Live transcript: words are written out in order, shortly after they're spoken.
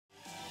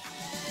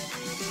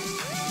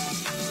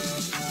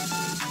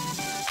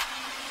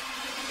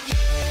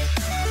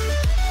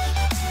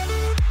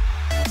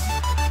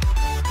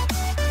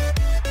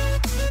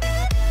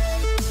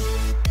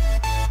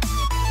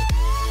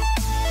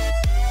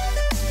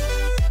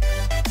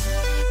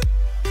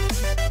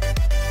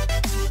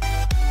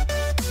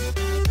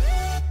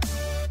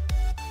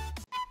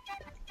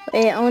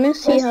Hey, I want to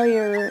see how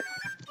your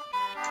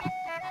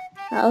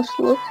house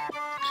looks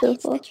so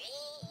far.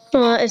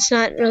 Well, it's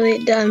not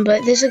really done,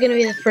 but this is gonna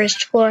be the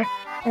first floor.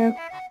 Yeah.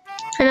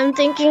 And I'm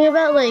thinking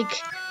about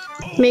like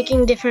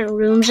making different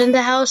rooms in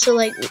the house, so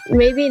like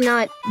maybe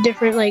not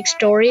different like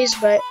stories,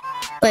 but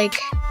like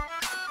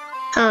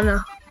I don't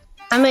know.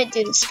 I might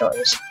do the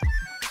stories,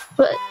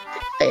 but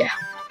yeah.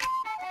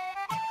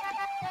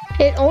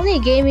 It only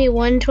gave me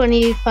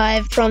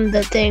 125 from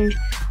the thing.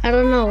 I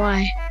don't know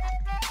why.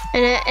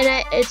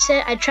 It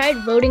said I tried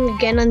voting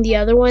again on the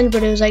other one,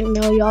 but it was like,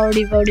 no, you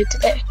already voted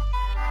today.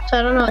 So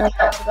I don't know what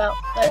that's about,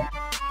 but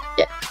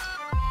yeah.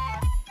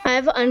 I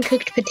have an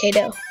uncooked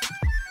potato,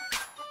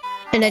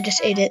 and I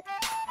just ate it.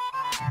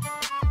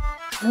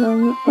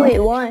 Wait,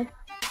 why?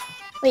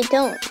 Wait,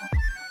 don't.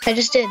 I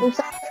just did. Was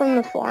that from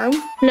the farm?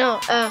 No,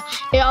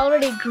 it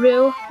already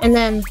grew, and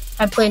then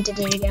I planted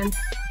it again.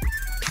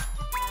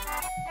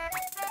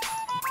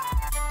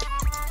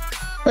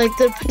 Like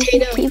the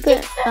potato. You keep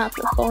it at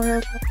the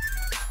farm.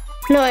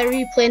 No, I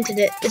replanted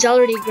it. It's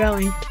already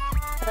growing.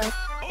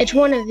 It's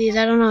one of these.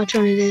 I don't know which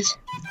one it is.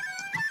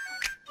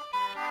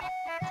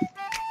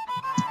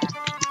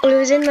 It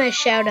was in my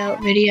shout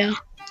out video.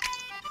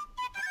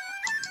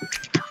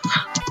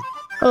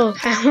 Oh,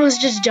 I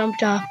almost just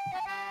jumped off.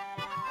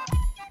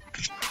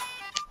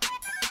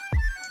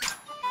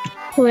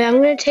 Wait, I'm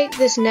gonna take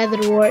this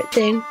nether wart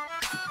thing.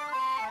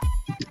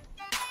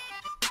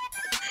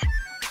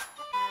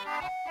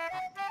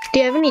 Do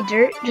you have any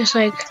dirt? Just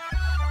like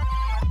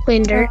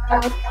plain dirt?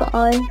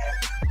 Fine.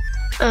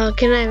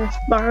 Can I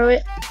borrow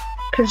it?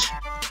 Cause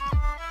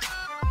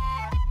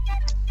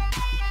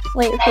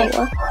Wait, for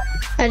what?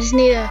 I just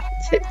need to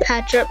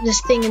patch up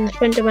this thing in the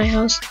front of my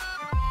house.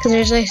 Cause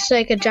there's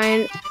like a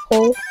giant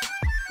hole.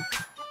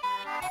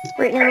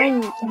 Right now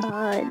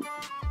I'm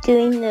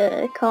doing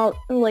the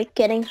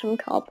getting some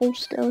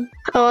cobblestone.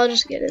 Oh, I'll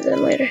just get it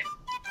then later.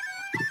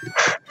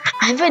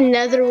 I have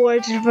another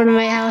wart in front of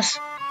my house.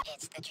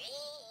 It's the dream.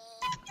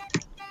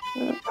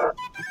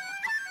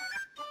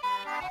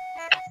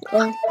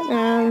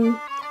 Yeah.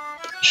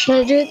 Should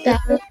I do it that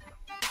way?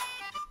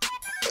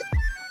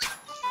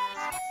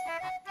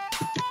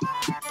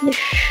 There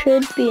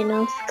should be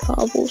enough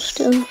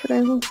cobblestone for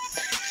now.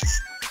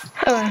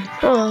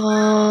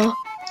 Oh.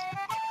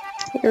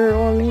 Here,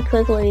 let me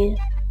quickly.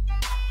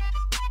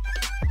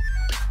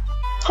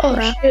 Oh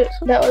shoot,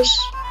 that was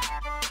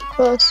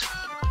close.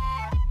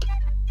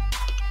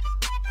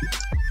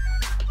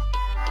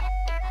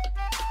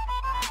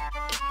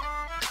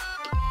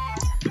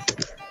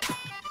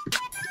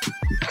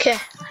 Okay,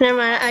 never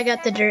mind, I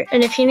got the dirt.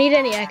 And if you need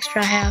any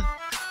extra, I have.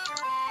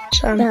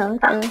 So Yeah,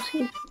 okay, let's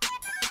see.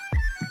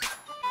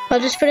 I'll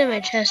just put it in my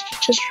chest,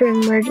 just for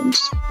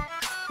emergency.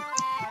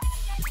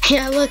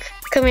 Yeah, look,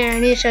 come here, I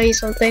need to show you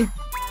something.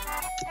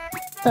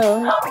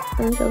 Oh,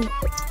 I'm done.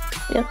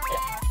 Yeah.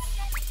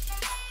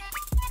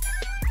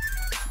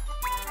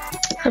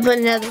 I put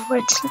another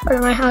wart in front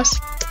of my house.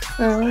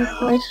 Oh,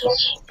 nice.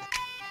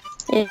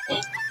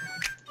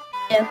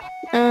 Yeah.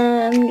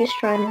 I'm just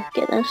trying to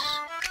get this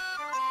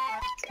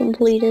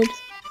completed.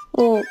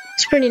 Well,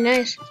 It's pretty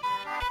nice.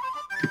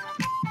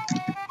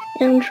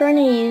 I'm trying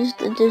to use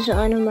the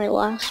design of my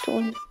last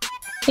one.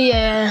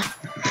 Yeah.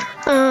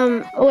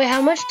 Wait,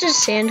 how much does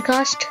sand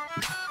cost?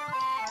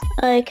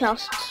 It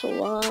costs a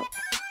lot.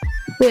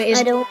 Wait,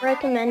 I don't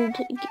recommend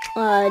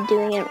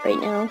doing it right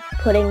now,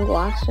 putting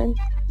glass in.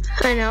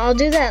 I know, I'll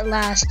do that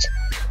last.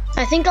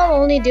 I think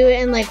I'll only do it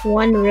in like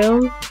one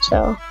room,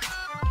 so.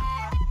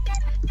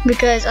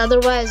 Because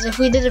otherwise, if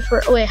we did it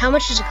for, wait, how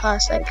much does it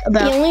cost? Like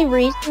about. The only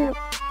reason,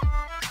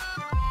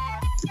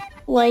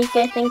 like,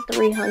 I think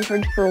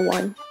 300 for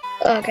one.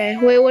 Okay,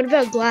 wait, what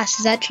about glass?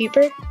 Is that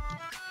cheaper?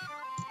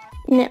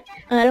 No,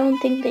 I don't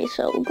think they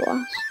sell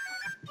glass.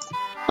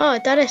 Oh, I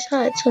thought I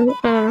saw it. So,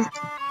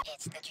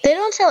 they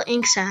don't sell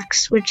ink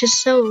sacks, which is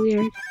so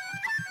weird.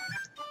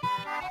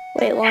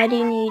 Wait, why do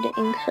you need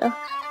ink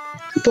sacks?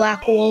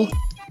 Black wool.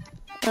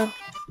 Oh.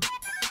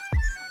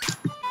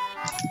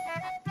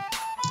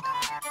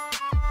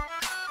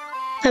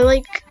 I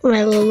like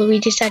my little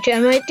Luigi statue. I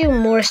might do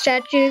more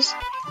statues,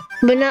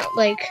 but not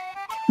like,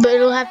 but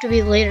it'll have to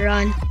be later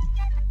on.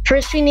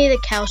 First, we need a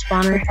cow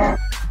spawner,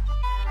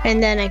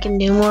 and then I can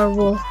do more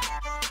wool.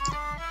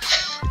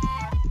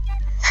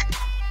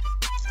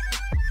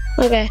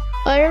 Okay.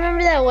 Oh, I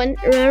remember that one.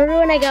 Remember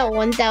when I got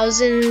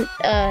 1,000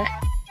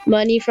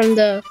 money from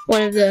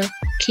one of the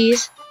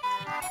keys?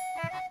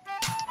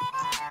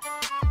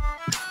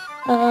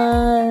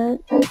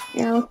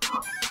 No.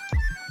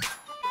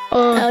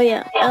 Oh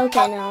yeah.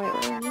 Okay, now I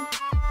remember.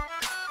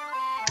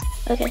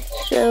 Okay,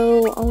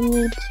 so I'll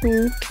need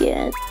to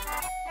get.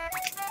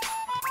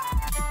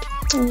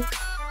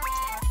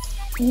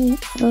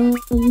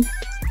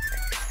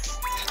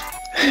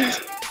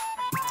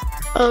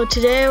 Oh,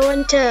 today I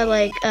went to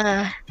like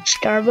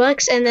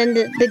Starbucks, and then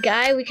the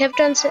guy I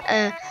kept on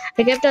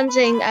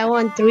saying I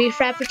want 3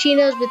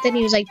 frappuccinos, but then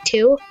he was like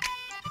 2,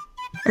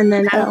 and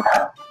then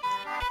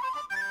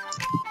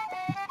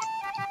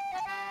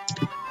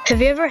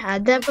have you ever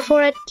had that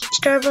before at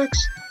Starbucks?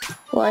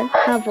 What?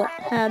 Have what?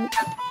 Had?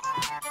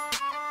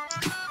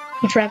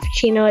 A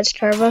Frappuccino at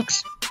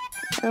Starbucks.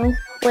 Oh,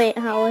 wait,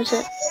 how was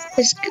it?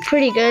 It's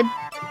pretty good.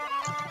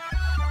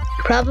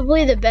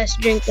 Probably the best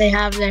drink they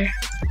have there.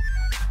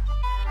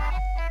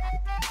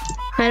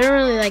 I don't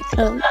really like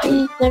the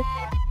coffee.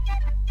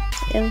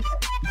 Yeah.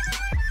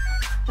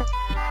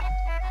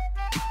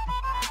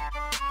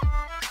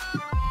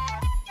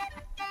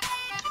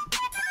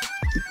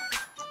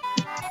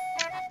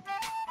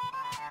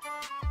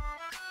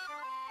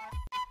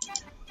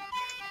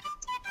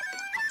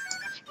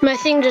 My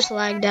thing just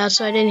lagged out,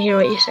 so I didn't hear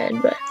what you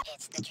said, but...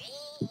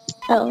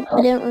 Oh,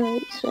 I didn't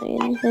really say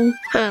anything.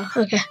 Oh,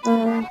 okay.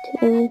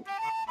 Two.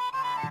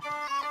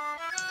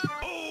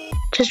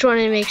 Just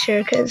wanted to make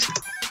sure, because...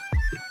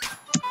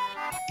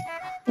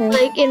 Yeah.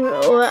 Like, in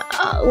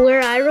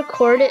where I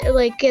record it,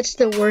 like, it's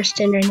the worst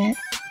internet.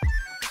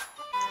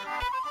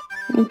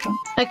 Okay.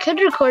 I could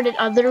record it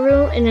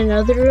in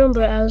another room,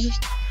 but I was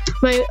just...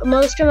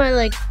 Most of my,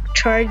 like,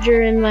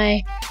 charger and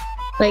my...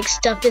 like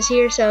stuff is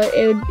here, so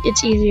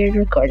it's easier to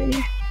record in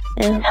here.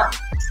 Yeah.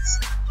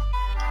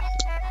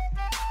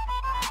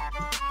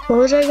 What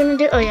was I gonna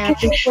do? Oh yeah, I'm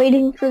just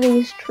waiting for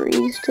these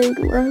trees to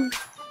grow.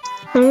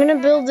 I'm gonna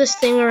build this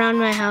thing around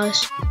my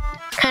house,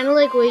 kind of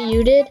like what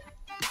you did,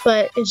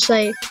 but it's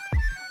like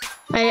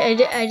I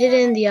did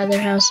it in the other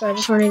house, so I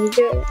just wanted to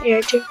do it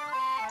here too.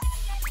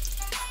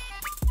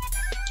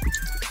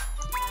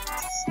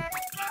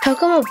 How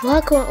come a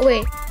block won't?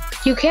 Wait,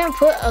 you can't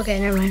put. Okay,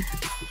 never mind.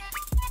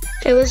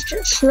 It was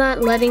just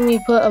not letting me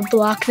put a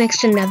block next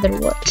to nether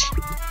woods.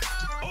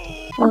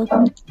 Okay.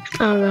 I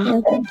don't know.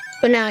 Okay.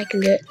 But now I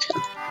can do it. So.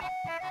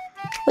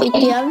 Wait, do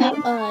you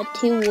have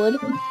 2 wood?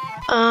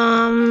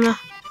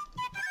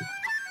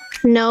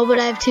 No, but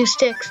I have 2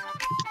 sticks.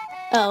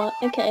 Oh,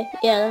 okay.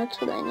 Yeah, that's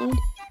what I need.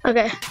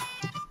 Okay.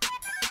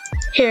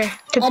 Here.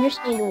 I just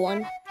need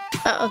 1.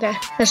 Oh, okay.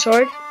 A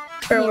sword?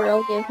 Or Here,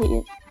 I'll give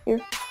you. Here.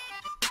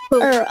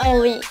 Ooh.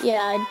 Oh wait, yeah,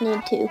 I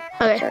need 2.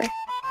 Okay. Sorry.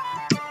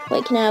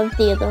 Wait, can I have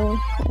the other one?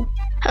 Yeah.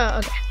 Oh,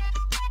 okay.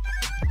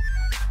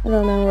 I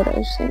don't know what I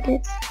was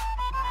thinking.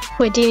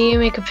 Wait, do you need to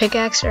make a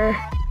pickaxe or?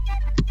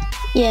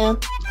 Yeah.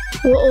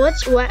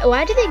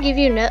 Why do they give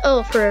you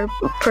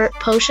for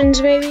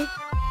potions maybe?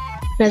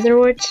 Nether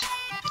warts?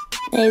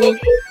 Maybe.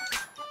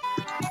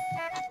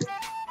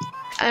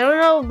 I don't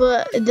know,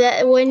 but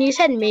that when you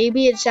said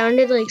maybe, it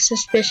sounded like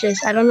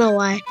suspicious. I don't know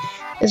why.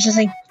 It's just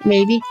like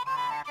maybe.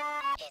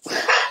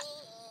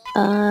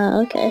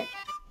 Okay.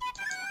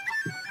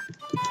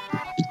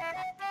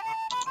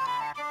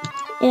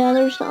 Yeah,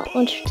 there's not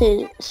much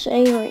to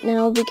say right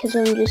now because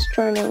I'm just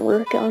trying to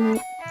work on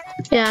it.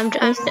 Yeah,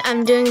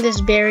 I'm doing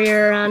this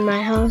barrier around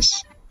my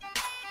house.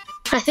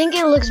 I think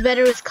it looks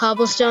better with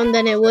cobblestone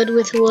than it would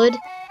with wood.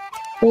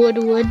 Wood.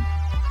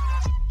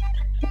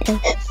 Yeah.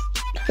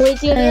 Wait,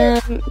 do you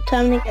need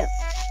time to go.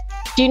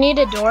 Do you need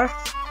a door?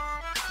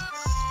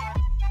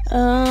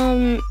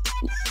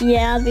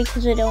 Yeah,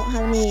 because I don't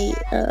have any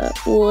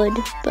wood,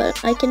 but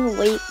I can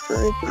wait for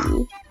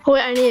the.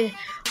 Wait, I need.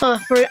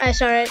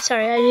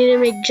 Sorry. I need to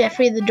make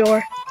Jeffrey the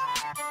door.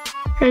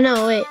 Or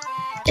no, wait.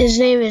 His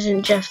name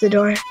isn't Jeff the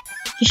door.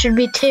 He should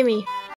be Timmy.